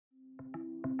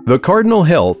The Cardinal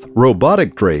Health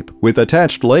Robotic Drape with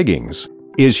attached leggings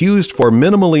is used for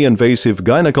minimally invasive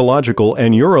gynecological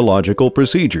and urological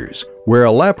procedures where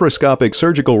a laparoscopic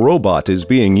surgical robot is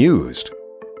being used.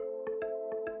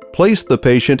 Place the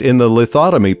patient in the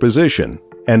lithotomy position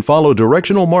and follow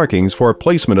directional markings for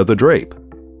placement of the drape.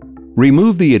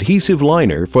 Remove the adhesive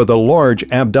liner for the large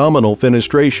abdominal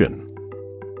fenestration.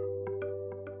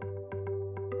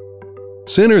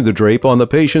 Center the drape on the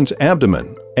patient's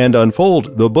abdomen and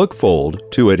unfold the book fold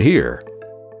to adhere.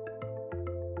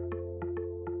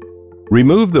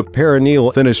 Remove the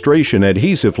perineal fenestration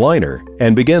adhesive liner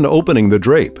and begin opening the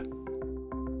drape.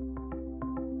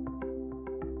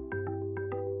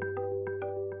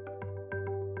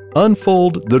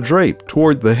 Unfold the drape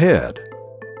toward the head.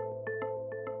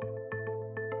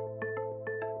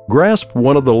 Grasp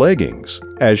one of the leggings,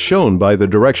 as shown by the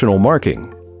directional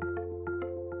marking.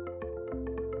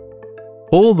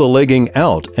 Pull the legging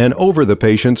out and over the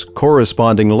patient's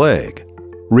corresponding leg.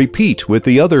 Repeat with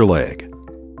the other leg.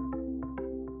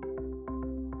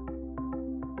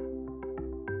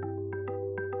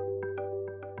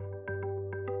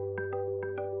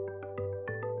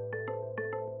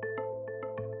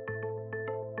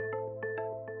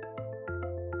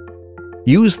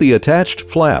 Use the attached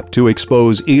flap to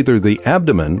expose either the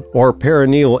abdomen or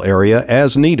perineal area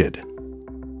as needed.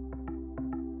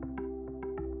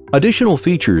 Additional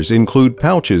features include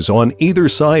pouches on either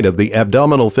side of the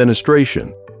abdominal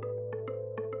fenestration,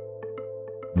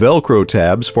 Velcro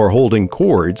tabs for holding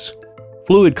cords,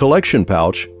 fluid collection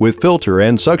pouch with filter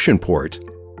and suction port,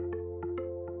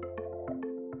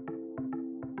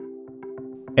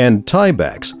 and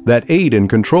tiebacks that aid in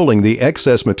controlling the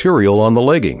excess material on the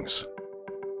leggings.